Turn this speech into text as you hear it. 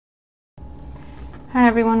Hi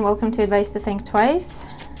everyone, welcome to Advice to Think Twice.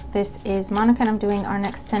 This is Monica and I'm doing our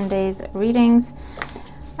next 10 days readings.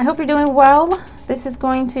 I hope you're doing well. This is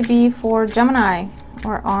going to be for Gemini,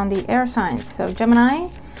 or on the air signs. So Gemini,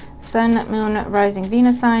 Sun, Moon, Rising,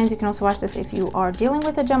 Venus signs. You can also watch this if you are dealing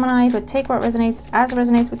with a Gemini, but take what resonates as it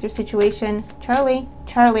resonates with your situation. Charlie,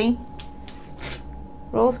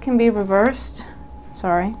 roles can be reversed.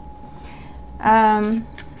 Sorry. Don't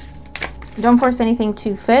force anything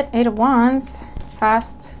to fit. 8 of Wands.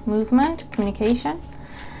 Fast movement, communication.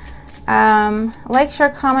 Like,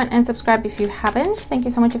 share, comment, and subscribe if you haven't. Thank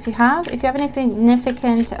you so much if you have. If you have any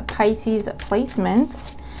significant Pisces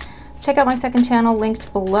placements, check out my second channel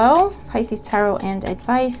linked below, Pisces Tarot and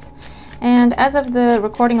Advice. And as of the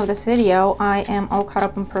recording of this video, I am all caught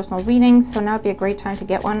up in personal readings, so now would be a great time to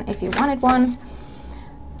get one if you wanted one.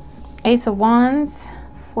 Ace of Wands,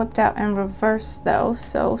 flipped out in reverse though,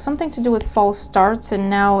 so something to do with false starts,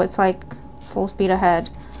 and now it's like full speed ahead.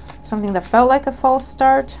 Something that felt like a false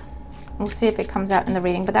start. We'll see if it comes out in the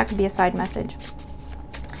reading, but that could be a side message.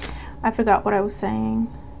 I forgot what I was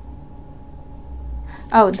saying.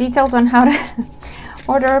 Oh, details on how to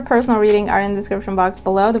order a personal reading are in the description box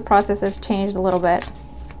below. The process has changed a little bit.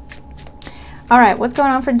 All right, what's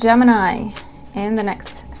going on for Gemini in the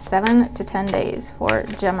next 7 to 10 days for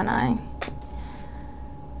Gemini?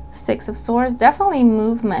 Six of Swords, definitely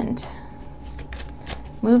movement.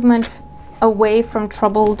 Movement away from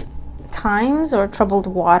troubled times or troubled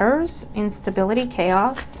waters, instability,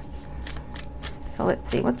 chaos. So let's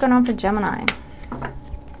see what's going on for Gemini.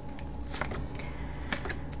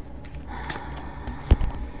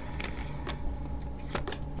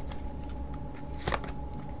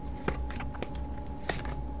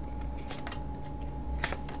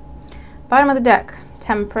 Bottom of the deck,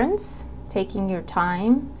 Temperance, taking your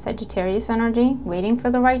time, Sagittarius energy, waiting for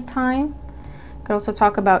the right time. Could also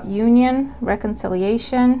talk about union,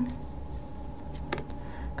 reconciliation.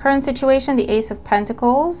 Current situation, the Ace of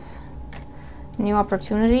Pentacles, new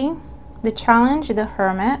opportunity. The Challenge, the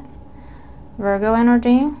Hermit, Virgo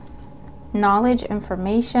energy, knowledge,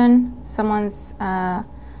 information. Someone's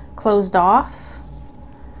closed off.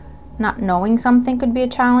 Not knowing something could be a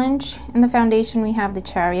challenge. In the Foundation, we have the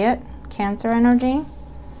Chariot, Cancer energy.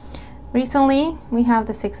 Recently, we have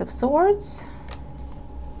the Six of Swords.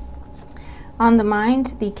 On the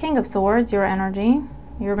mind, the King of Swords, your energy.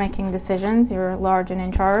 You're making decisions. You're large and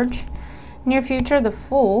in charge. Near future, the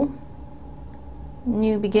Fool.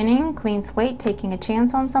 New beginning, clean slate, taking a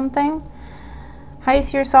chance on something. How you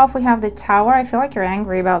see yourself, we have the Tower. I feel like you're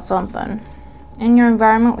angry about something. In your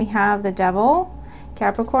environment, we have the Devil,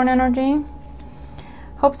 Capricorn energy.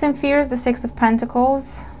 Hopes and fears, the Six of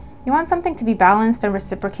Pentacles. You want something to be balanced and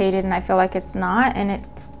reciprocated, and I feel like it's not, and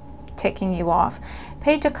it's ticking you off.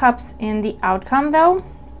 Page of Cups in the outcome though.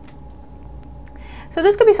 So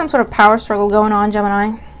this could be some sort of power struggle going on,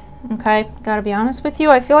 Gemini. Okay, gotta be honest with you.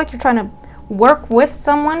 I feel like you're trying to work with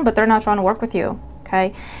someone, but they're not trying to work with you.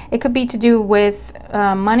 Okay, it could be to do with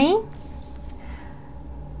money,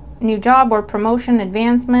 new job or promotion,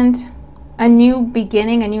 advancement, a new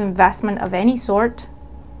beginning, a new investment of any sort.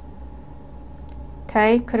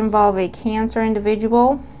 Okay, could involve a Cancer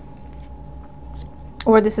individual.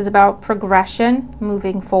 Or this is about progression,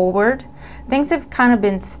 moving forward. Things have kind of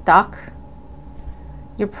been stuck.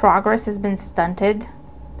 Your progress has been stunted.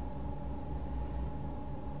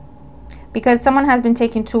 Because someone has been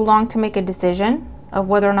taking too long to make a decision of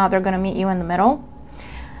whether or not they're going to meet you in the middle.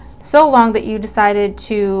 So long that you decided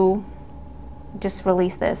to just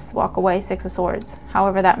release this, walk away, Six of Swords.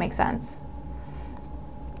 However that makes sense.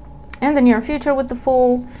 In the near future with the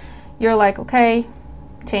Fool, you're like, okay,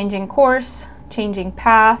 changing course, changing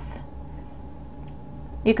path.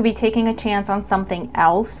 You could be taking a chance on something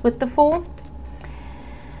else with the Fool,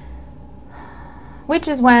 which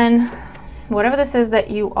is when whatever this is that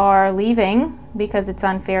you are leaving because it's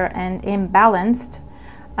unfair and imbalanced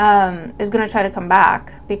is going to try to come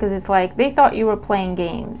back, because it's like they thought you were playing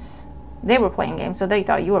games. They were playing games, so they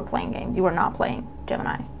thought you were playing games. You were not playing,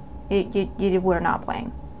 Gemini. You were not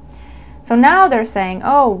playing. So now they're saying,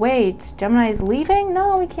 oh, wait, Gemini is leaving?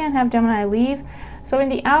 No, we can't have Gemini leave. So in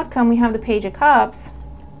the outcome, we have the Page of Cups,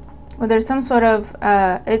 where there's some sort of,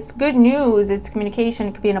 it's good news, it's communication,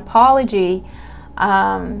 it could be an apology,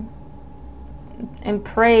 and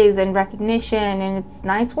praise and recognition, and it's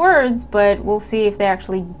nice words, but we'll see if they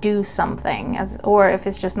actually do something, or if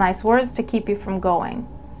it's just nice words to keep you from going.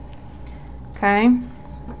 Okay?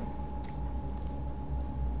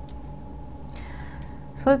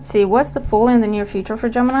 So let's see, what's the Fool in the near future for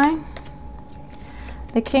Gemini?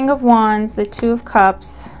 The King of Wands, the Two of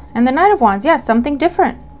Cups, and the Knight of Wands. Yeah, something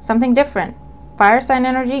different. Something different. fire sign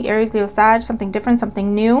energy, Aries, Leo, Sag, something different,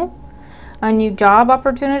 something new, a new job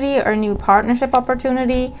opportunity or a new partnership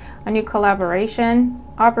opportunity, a new collaboration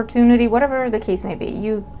opportunity, whatever the case may be.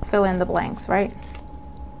 You fill in the blanks, right?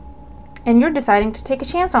 And you're deciding to take a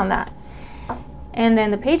chance on that. And then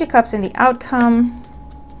the Page of Cups and the outcome.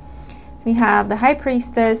 We have the High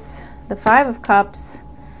Priestess, the Five of Cups,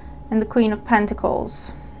 and the Queen of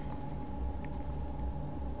Pentacles.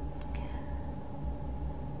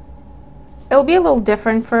 It'll be a little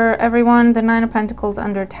different for everyone. The Nine of Pentacles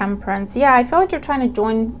under Temperance. Yeah, I feel like you're trying to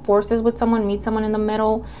join forces with someone, meet someone in the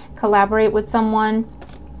middle, collaborate with someone.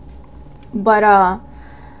 But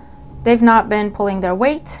they've not been pulling their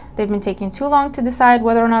weight. They've been taking too long to decide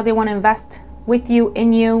whether or not they want to invest with you,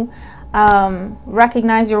 in you.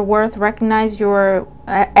 Recognize your worth, recognize your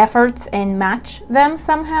efforts, and match them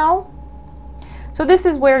somehow. So this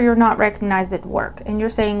is where you're not recognized at work. And you're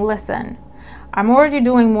saying, listen, I'm already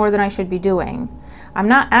doing more than I should be doing. I'm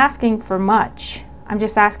not asking for much. I'm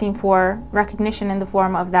just asking for recognition in the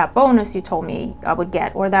form of that bonus you told me I would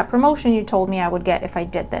get, or that promotion you told me I would get if I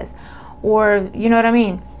did this, or you know what I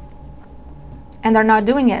mean? And they're not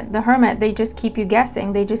doing it. The Hermit, they just keep you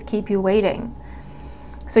guessing. They just keep you waiting.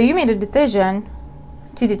 So you made a decision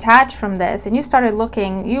to detach from this, and you started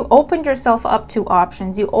looking. You opened yourself up to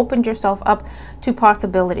options. You opened yourself up to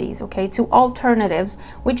possibilities, okay, to alternatives,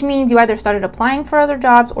 which means you either started applying for other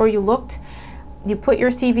jobs, or you looked, you put your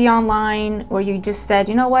CV online, or you just said,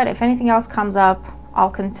 you know what, if anything else comes up, I'll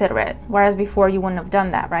consider it. Whereas before you wouldn't have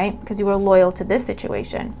done that, right? Because you were loyal to this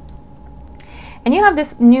situation. And you have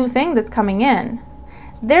this new thing that's coming in.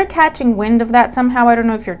 They're catching wind of that somehow. I don't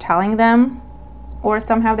know if you're telling them, or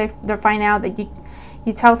somehow they find out that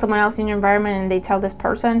you tell someone else in your environment and they tell this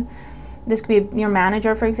person. This could be your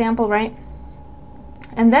manager, for example, right?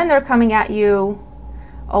 And then they're coming at you,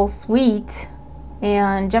 oh sweet,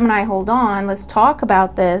 and Gemini, hold on, let's talk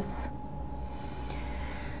about this.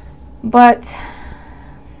 But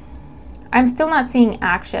I'm still not seeing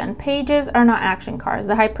action. Pages are not action cards.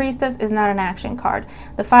 The High Priestess is not an action card.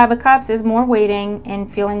 The Five of Cups is more waiting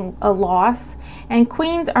and feeling a loss. And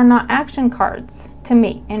Queens are not action cards to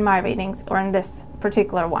me in my readings, or in this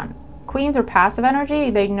particular one. Queens are passive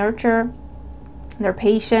energy. They nurture, they're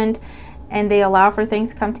patient, and they allow for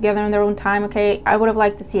things to come together in their own time. Okay, I would have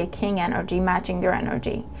liked to see a King energy matching your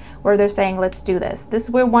energy, where they're saying, let's do this. This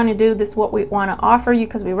is what we want to do. This is what we want to offer you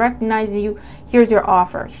because we recognize you. Here's your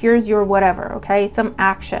offer. Here's your whatever, okay? Some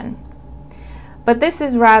action. But this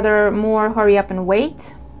is rather more hurry up and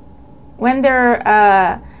wait. When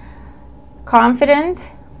they're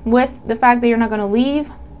confident with the fact that you're not going to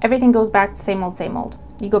leave, everything goes back to same old, same old.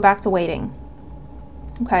 You go back to waiting,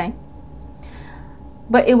 okay?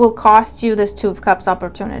 But it will cost you this Two of Cups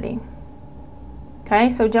opportunity. Okay,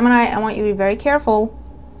 so Gemini, I want you to be very careful.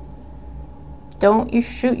 Don't you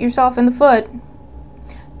shoot yourself in the foot.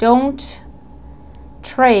 Don't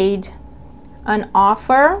trade an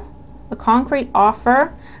offer, a concrete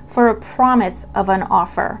offer, for a promise of an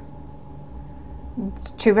offer.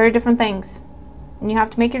 It's two very different things. And you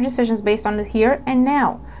have to make your decisions based on the here and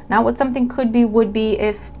now, not what something could be, would be,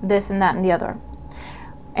 if this and that and the other.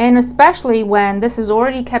 And especially when this has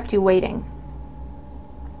already kept you waiting.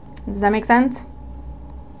 Does that make sense?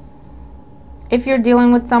 If you're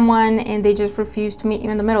dealing with someone and they just refuse to meet you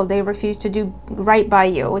in the middle, they refuse to do right by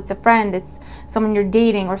you. It's a friend, it's someone you're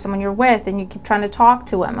dating or someone you're with, and you keep trying to talk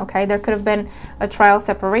to them, okay? There could have been a trial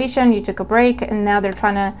separation, you took a break, and now they're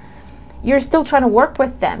trying to, you're still trying to work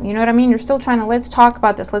with them, you know what I mean? You're still trying to, let's talk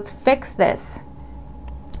about this, let's fix this.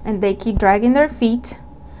 And they keep dragging their feet.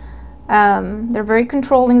 They're very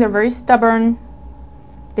controlling, they're very stubborn.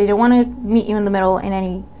 They don't want to meet you in the middle in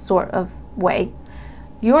any sort of way.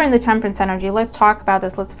 You're in the Temperance energy. Let's talk about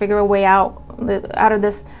this. Let's figure a way out of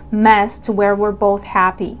this mess to where we're both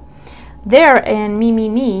happy. They're in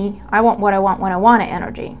me, I want what I want when I want it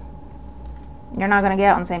energy. You're not going to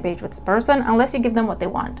get on the same page with this person unless you give them what they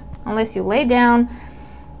want. Unless you lay down,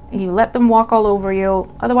 you let them walk all over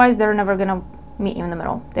you. Otherwise, they're never going to meet you in the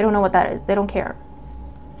middle. They don't know what that is. They don't care.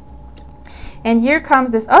 And here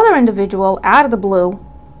comes this other individual out of the blue.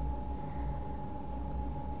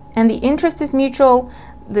 And the interest is mutual.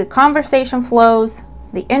 The conversation flows.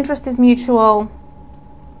 The interest is mutual.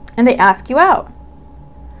 And they ask you out.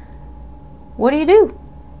 What do you do?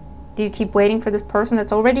 Do you keep waiting for this person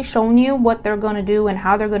that's already shown you what they're going to do and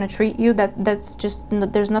how they're going to treat you? That's just,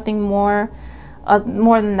 there's nothing more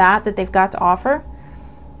than that they've got to offer.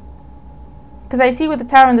 Because I see with the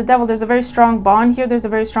Tower and the Devil, there's a very strong bond here. There's a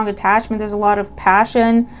very strong attachment. There's a lot of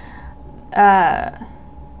passion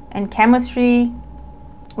and chemistry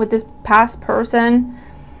with this past person.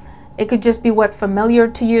 It could just be what's familiar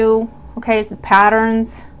to you. okay? It's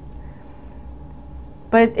patterns.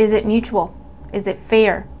 But is it mutual? Is it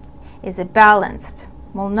fair? Is it balanced?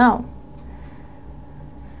 Well, no.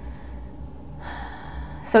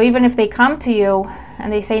 So even if they come to you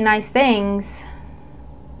and they say nice things,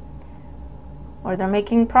 or they're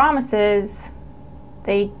making promises,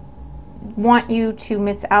 they want you to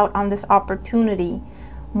miss out on this opportunity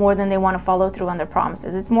more than they want to follow through on their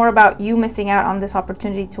promises. It's more about you missing out on this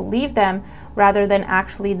opportunity to leave them rather than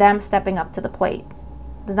actually them stepping up to the plate.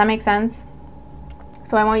 Does that make sense?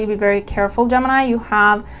 So I want you to be very careful, Gemini. You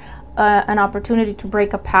have an opportunity to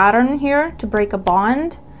break a pattern here, to break a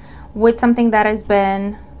bond with something that has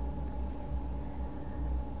been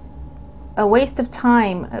a waste of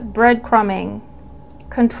time, breadcrumbing,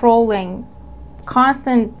 controlling,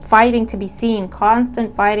 constant fighting to be seen,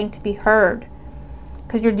 constant fighting to be heard,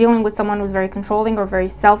 because you're dealing with someone who's very controlling or very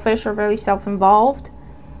selfish or very self-involved.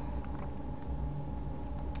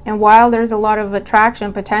 And while there's a lot of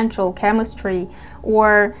attraction, potential, chemistry,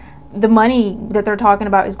 or the money that they're talking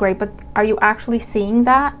about is great, but are you actually seeing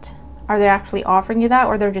that? Are they actually offering you that,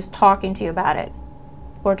 or they're just talking to you about it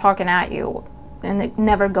or talking at you and it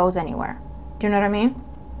never goes anywhere? Do you know what I mean?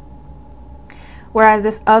 Whereas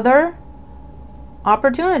this other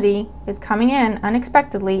opportunity is coming in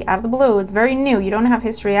unexpectedly out of the blue. It's very new. You don't have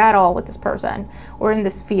history at all with this person or in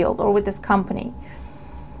this field or with this company.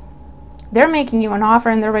 They're making you an offer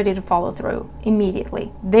and they're ready to follow through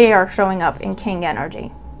immediately. They are showing up in king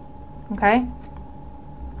energy. Okay?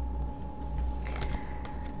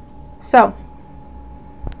 So,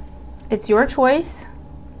 it's your choice.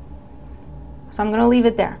 So I'm going to leave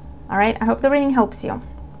it there. All right? I hope the reading helps you.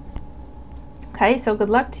 Okay? So good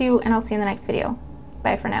luck to you, and I'll see you in the next video.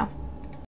 Bye for now.